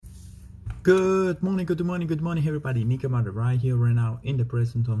Good morning, everybody. Nika Mother right here, right now, in the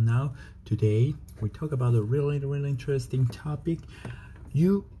present of now. Today, we talk about a really interesting topic.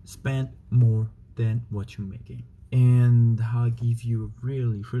 You spend more than what you're making. And I'll give you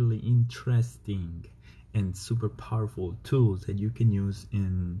really interesting and super powerful tools that you can use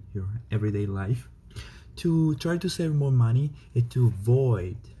in your everyday life to try to save more money and to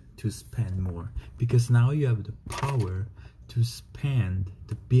avoid to spend more, because now you have the power to spend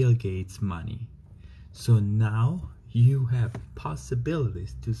the Bill Gates money. So now you have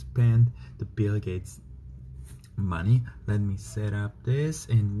possibilities to spend the Bill Gates money. Let me set up this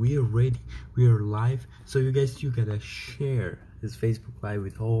and we are ready. We are live. So you gotta share this Facebook Live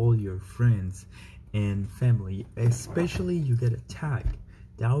with all your friends and family. Especially you gotta tag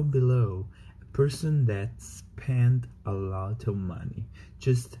down below a person that spent a lot of money.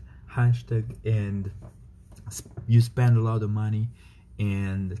 Just hashtag and you spend a lot of money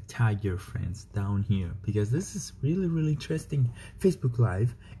and tag your friends down here, because this is really interesting Facebook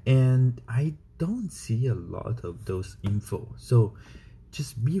Live and I don't see a lot of those info. So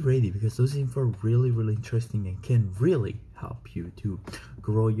just be ready, because those info are really interesting and can really help you to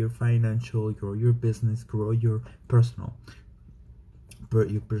grow your financial, grow your business, grow your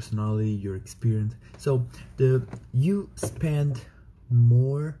your personality, your experience. So you spend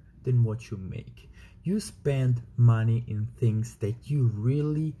more than what you make. You spend money in things that you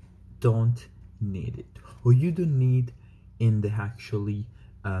really don't need it, or you don't need in the actually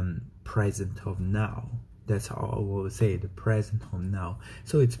present of now. That's how I will say, the present of now.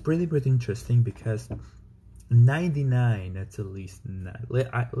 So it's pretty interesting, because 99, that's at least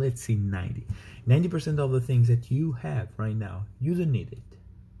let's see, 90% of the things that you have right now, you don't need it.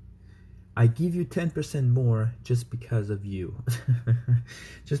 I give you 10% more just because of you.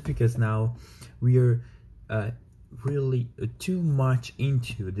 Just because now we are really too much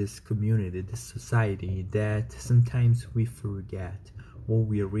into this community, this society, that sometimes we forget what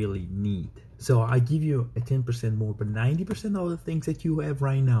we really need. So I give you a 10% more, but 90% of the things that you have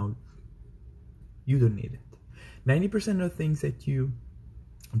right now, you don't need it. 90% of the things that you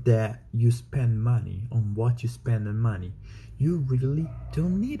spend money on, what you spend on money, you really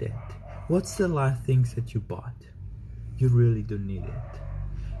don't need it. What's the last things that you bought? You really don't need it.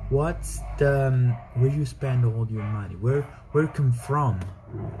 What's the where you spend all your money? Where come from?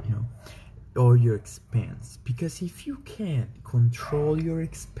 You know, or your expense. Because if you can't control your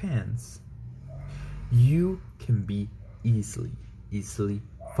expense, you can be easily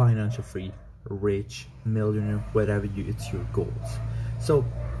financial free, rich, millionaire, whatever it's your goals. So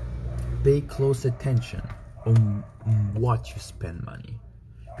pay close attention on what you spend money,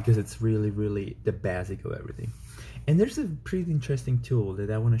 because it's really the basic of everything. And there's a pretty interesting tool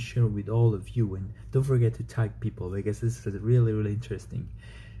that I want to share with all of you, and don't forget to tag people, because this is really interesting.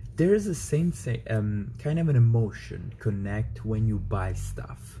 There is a same kind of an emotion connect when you buy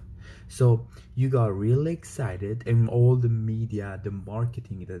stuff. So you got really excited, and all the media, the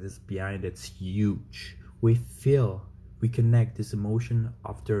marketing that is behind it's huge. We connect this emotion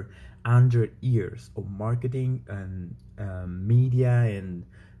after 100 years of marketing and media and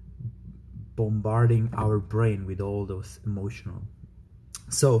bombarding our brain with all those emotional.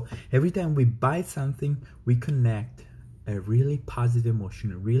 So every time we buy something, we connect a really positive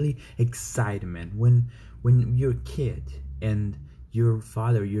emotion, a really excitement. When you're a kid and your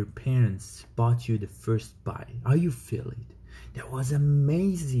father, your parents bought you the first bike, how you feel it? That was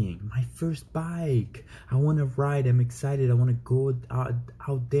amazing. My first bike. I want to ride. I'm excited. I want to go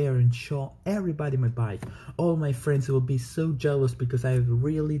out there and show everybody my bike. All my friends will be so jealous because I have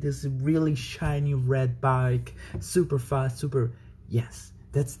this really shiny red bike, super fast, Yes,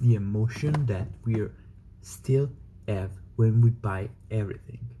 that's the emotion that we still have when we buy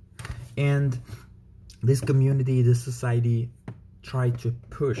everything. And this community, this society, try to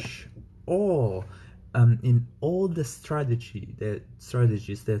push all in all the strategies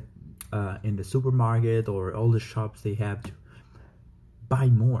that in the supermarket or all the shops, they have to buy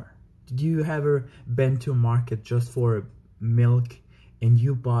more. Did you ever been to a market just for milk and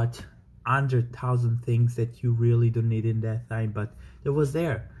you bought 100,000 things that you really don't need in that time, but there was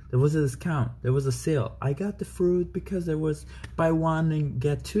a discount, there was a sale. I got the fruit because there was buy one and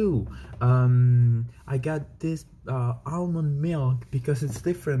get two. I got this almond milk because it's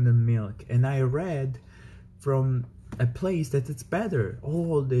different than milk, and I read from a place that it's better.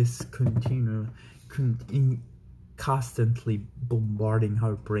 All this constantly bombarding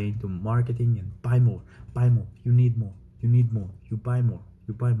our brain to marketing and buy more, you need more, you buy more.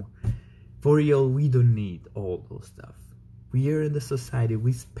 For real, we don't need all those stuff. We are in the society,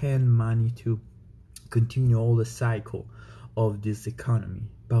 we spend money to continue all the cycle of this economy,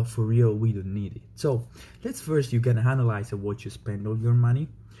 but for real we don't need it. So let's first, you can analyze what you spend all your money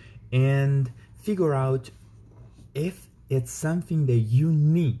and figure out if it's something that you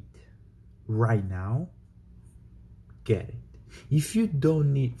need right now. Get it. If you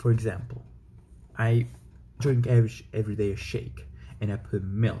don't need, for example, I drink every day a shake and I put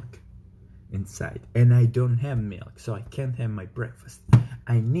milk inside and I don't have milk, so I can't have my breakfast.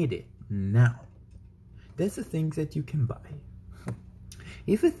 I need it now. That's the things that you can buy.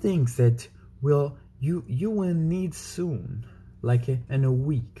 If it thinks that, well, you will need soon, like in a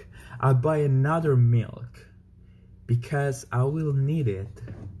week, I'll buy another milk because I will need it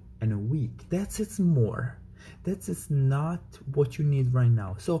in a week. It's more. It's not what you need right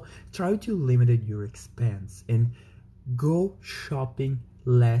now. So try to limit your expense and go shopping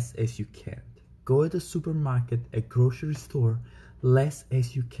less as you can. Go at the supermarket, a grocery store, less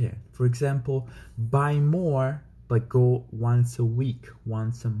as you can. For example, buy more, but go once a week,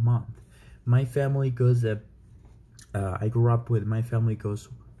 once a month. My family goes, I grew up with, my family goes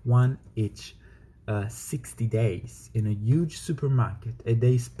one each 60 days in a huge supermarket, and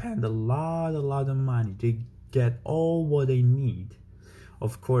they spend a lot of money. They get all what they need.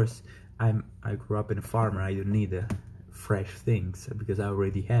 Of course, I grew up in a farmer. I don't need fresh things because I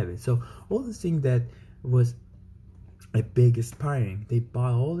already have it. So all the things that was a big inspiring, they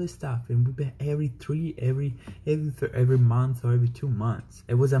bought all this stuff, and we buy every month or every 2 months.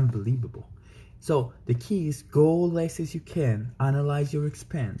 It was unbelievable. So the key is go less as you can, analyze your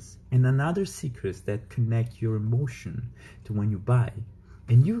expense, and another secret that connect your emotion to when you buy.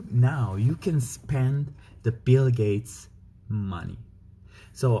 And you can spend the Bill Gates money.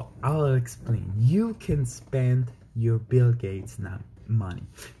 So I'll explain. You can spend your Bill Gates money.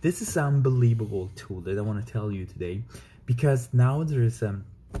 This is an unbelievable tool that I want to tell you today, because now there is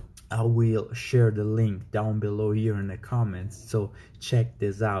I will share the link down below here in the comments, so check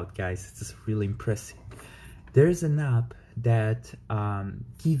this out, guys. It's really impressive. There's an app that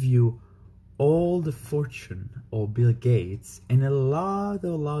give you all the fortune of Bill Gates and a lot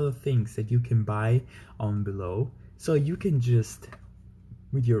of things that you can buy on below. So you can just,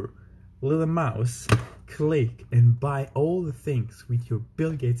 with your little mouse, click and buy all the things with your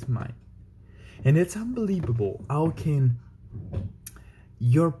Bill Gates money. And it's unbelievable how can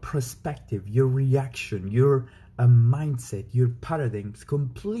your perspective, your reaction, your mindset, your paradigms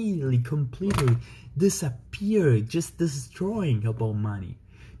completely disappear, just destroying about money.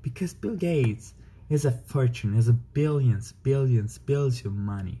 Because Bill Gates has a fortune, has a billions of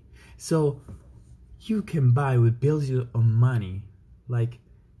money. So you can buy with billions of money like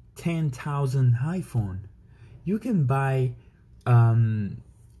 10,000 iPhone. You can buy 20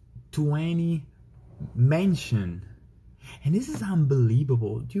 mansion. And this is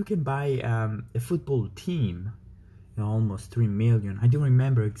unbelievable. You can buy a football team, almost 3 million. I don't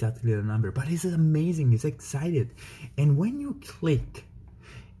remember exactly the number, but it's amazing. It's excited. And when you click,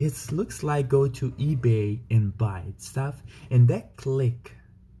 it looks like go to eBay and buy stuff. And that click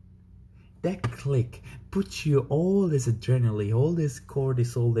puts you all this adrenaline, all this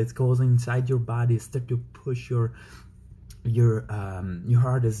cortisol that goes inside your body, start to push your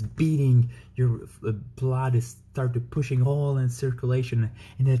heart is beating, your blood is start to pushing all in circulation,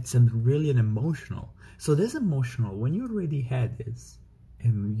 and it's really an emotional. So this emotional, when you already had this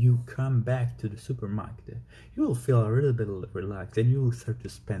and you come back to the supermarket, you will feel a little bit relaxed and you will start to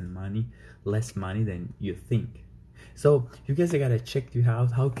spend less money than you think. So you guys gotta check it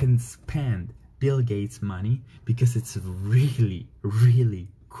out how can spend Bill Gates money, because it's really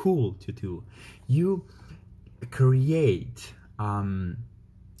cool to do. You create a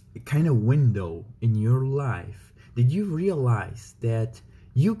kind of window in your life that you realize that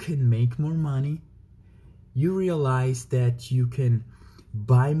you can make more money, you realize that you can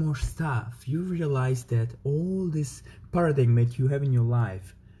buy more stuff, you realize that all this paradigm that you have in your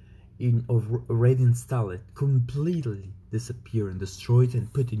life already installed completely disappear and destroyed,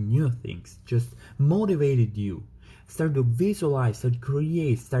 and put in new things, just motivated you. Start to visualize, start to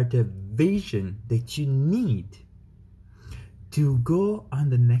create, start a vision that you need to go on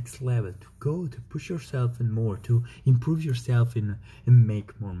the next level, to push yourself and more, to improve yourself and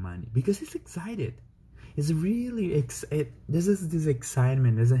make more money. Because it's excited. It's really this is this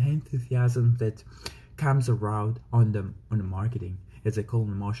excitement, there's an enthusiasm that comes around on the marketing. It's called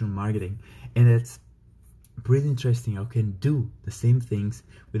emotional marketing, and it's pretty interesting. I can do the same things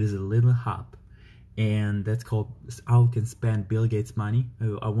with this little hub, and that's called how can spend Bill Gates money.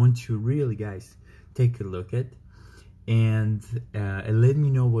 I want you really, guys, take a look at and let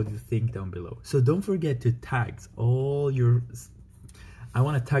me know what you think down below. So don't forget to tag all your I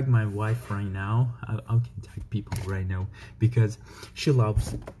want to tag my wife right now. I can tag people right now because she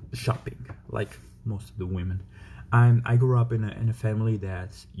loves shopping, like most of the women. I grew up in a family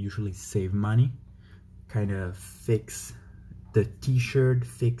that usually save money, kind of fix the t-shirt,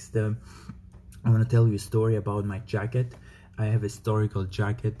 fix the... I want to tell you a story about my jacket. I have a historical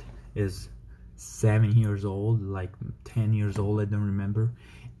jacket. Is 7 years old, like 10 years old, I don't remember.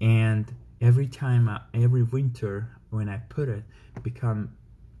 And every time, every winter, when I put it, become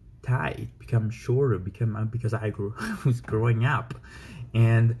tight, become shorter, because I was growing up.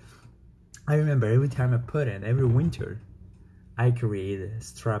 And I remember every time I put it, every winter, I create a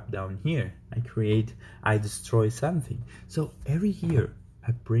strap down here. I destroy something. So every year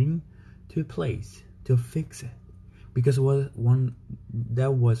I bring to a place to fix it, because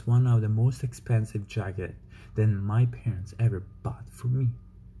that was one of the most expensive jacket that my parents ever bought for me.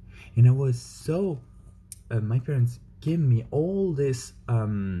 And I was so my parents gave me all this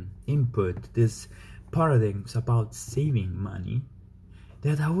input, this paradigms about saving money,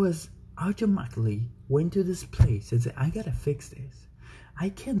 that I was automatically went to this place and said, I gotta fix this. I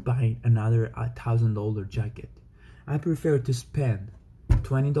can't buy another $1,000 jacket. I prefer to spend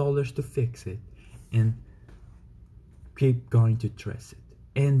 $20 to fix it and keep going to dress it.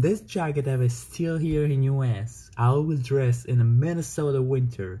 And this jacket that is still here in US, I will dress in a Minnesota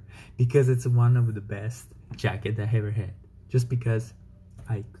winter because it's one of the best jacket I ever had. Just because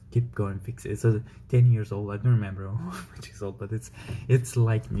I keep going fix it. It's 10 years old. I don't remember which is old, but it's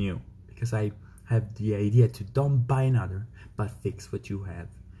like new, because I have the idea to don't buy another, but fix what you have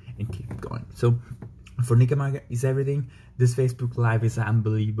and keep going. So for Nicamaga is everything. This Facebook Live is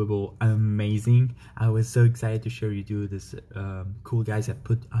unbelievable, amazing. I was so excited to share you do this. Cool guys, I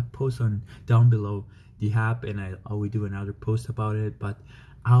post on down below the app, and I will do another post about it. But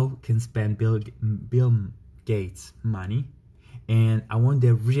how can spend Bill Gates money, and I want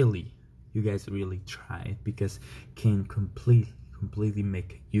that you guys really try it, because can completely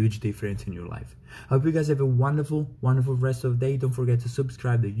make a huge difference in your life. I hope you guys have a wonderful rest of the day. Don't forget to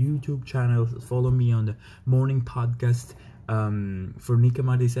subscribe to the YouTube channel, follow me on the morning podcast. For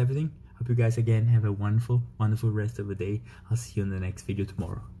Nicamaga is everything. Hope you guys again have a wonderful rest of the day. I'll see you in the next video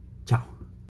tomorrow. Ciao.